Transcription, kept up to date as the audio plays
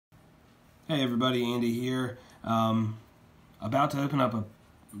Hey everybody, Andy here. About to open up a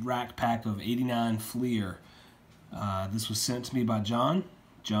rack pack of 89 Fleer. This was sent to me by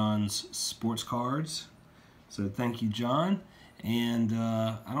John's Sports Cards. So thank you, John. And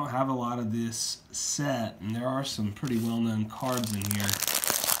I don't have a lot of this set, and there are some pretty well-known cards in here.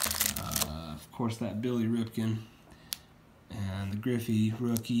 Of course, that Billy Ripken and the Griffey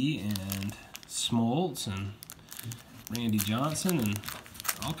rookie and Smoltz and Randy Johnson and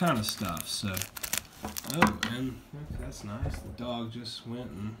all kind of stuff. So, oh, and that's nice. The dog just went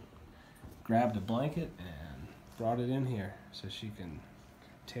and grabbed a blanket and brought it in here so she can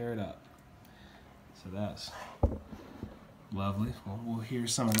tear it up. So that's lovely. Well, we'll hear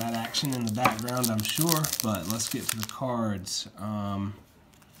some of that action in the background, I'm sure, but let's get to the cards. Got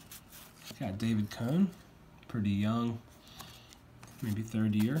David Cone, pretty young, maybe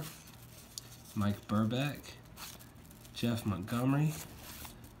third year. Mike Burbeck, Jeff Montgomery,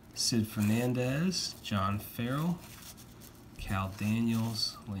 Sid Fernandez, John Farrell, Cal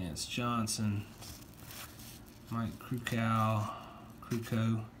Daniels, Lance Johnson, Mike Krukow. I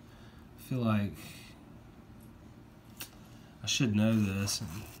feel like I should know this.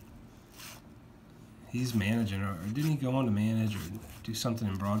 He's managing, or didn't he go on to manage or do something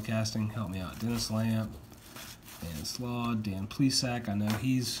in broadcasting? Help me out. Dennis Lamp, Dan Slaw, Dan Plesac. I know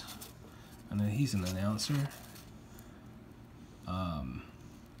he's an announcer.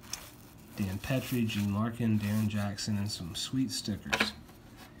 Dan Petrie, Gene Larkin, Darren Jackson, and some sweet stickers.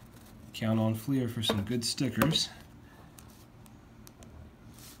 Count on Fleer for some good stickers.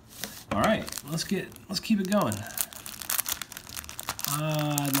 All right, let's keep it going.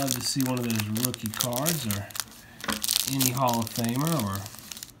 I'd love to see one of those rookie cards or any Hall of Famer or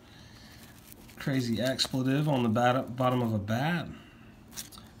crazy expletive on the bottom of a bat.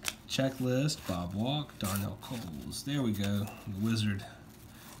 Checklist, Bob Walk, Darnell Coles. There we go, the Wizard.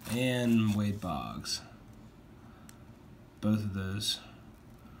 And Wade Boggs. Both of those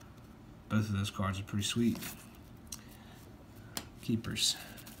cards are pretty sweet. Keepers.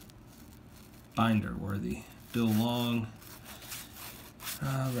 Binder worthy. Bill Long.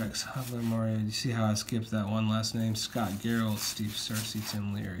 Rex Hudler, Mario. You see how I skipped that one last name? Scott Garrell, Steve Searcy,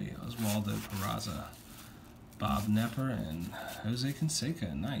 Tim Leary, Oswaldo Peraza, Bob Nepper, and Jose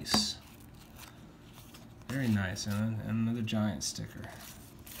Canseco. Nice. Very nice. And another Giant sticker.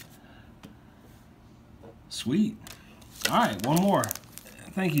 Sweet. All right, one more.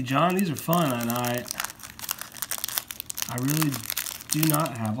 Thank you, John. These are fun, and I really do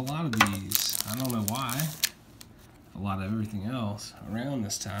not have a lot of these. I don't know why. A lot of everything else around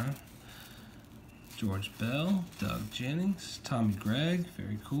this time. George Bell, Doug Jennings, Tommy Gregg,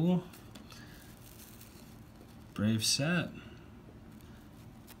 very cool. Brave set.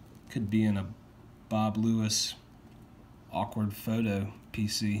 Could be in a Bob Lewis awkward photo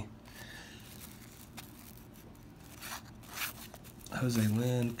PC. Jose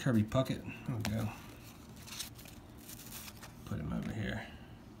Lynn, Kirby Puckett. There we go. Put him over here.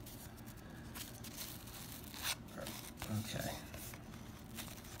 Okay.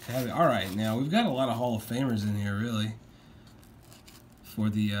 All right, now we've got a lot of Hall of Famers in here, really, for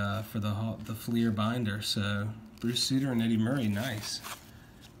the Fleer binder. So Bruce Sutter and Eddie Murray, nice.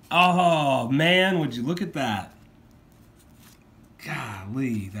 Oh man, would you look at that?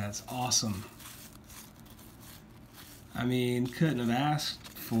 Golly, that's awesome. I mean, couldn't have asked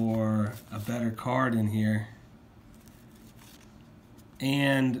for a better card in here.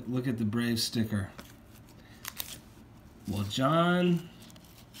 And look at the Brave sticker. Well, John,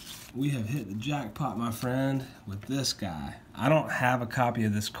 we have hit the jackpot, my friend, with this guy. I don't have a copy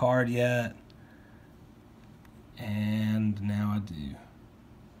of this card yet, and now I do.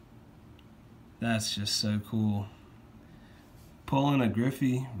 That's just so cool. Pulling a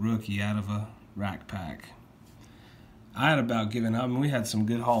Griffey rookie out of a rack pack. I had about given up. I mean, we had some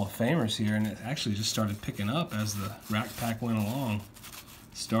good Hall of Famers here, and it actually just started picking up as the rack pack went along.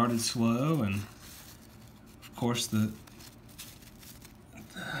 Started slow, and of course the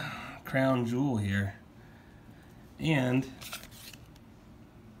crown jewel here, and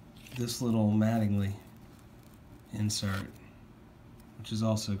this little Mattingly insert, which is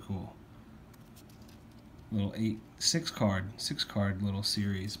also cool. Little six card little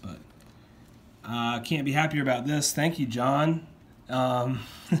series, but can't be happier about this. Thank you, John.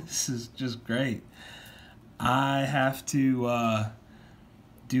 This is just great. I have to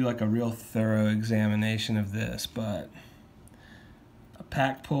do like a real thorough examination of this, but a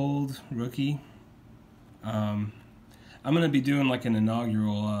pack pulled rookie. I'm going to be doing like an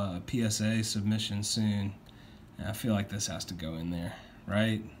inaugural PSA submission soon. And I feel like this has to go in there,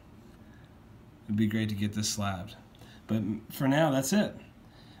 right? It'd be great to get this slabbed. But for now, that's it.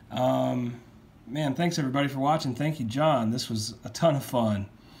 Man, thanks everybody for watching. Thank you, John. This was a ton of fun.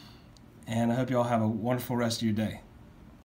 And I hope you all have a wonderful rest of your day.